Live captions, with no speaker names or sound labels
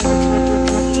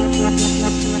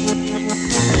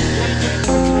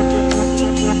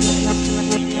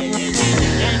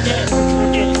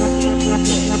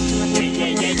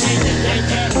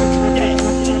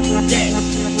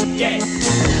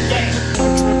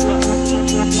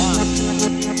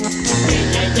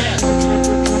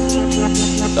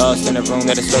in a room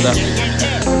that is filled up.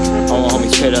 All my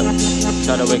homies straight up.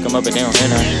 Try to wake them up, but they don't hear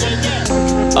nothing.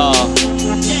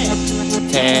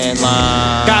 Tan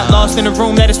line. Got lost in a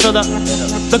room that is filled up.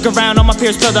 Look around, all my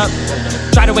peers filled up.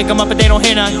 Try to wake them up, but they don't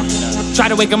hear none. Try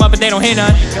to wake them up, but they don't hear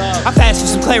none. I pass for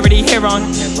some clarity here on.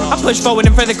 I push forward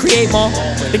and further create more.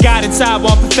 The God inside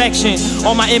want perfection.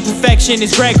 All my imperfection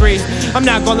is Gregory. I'm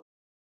not gonna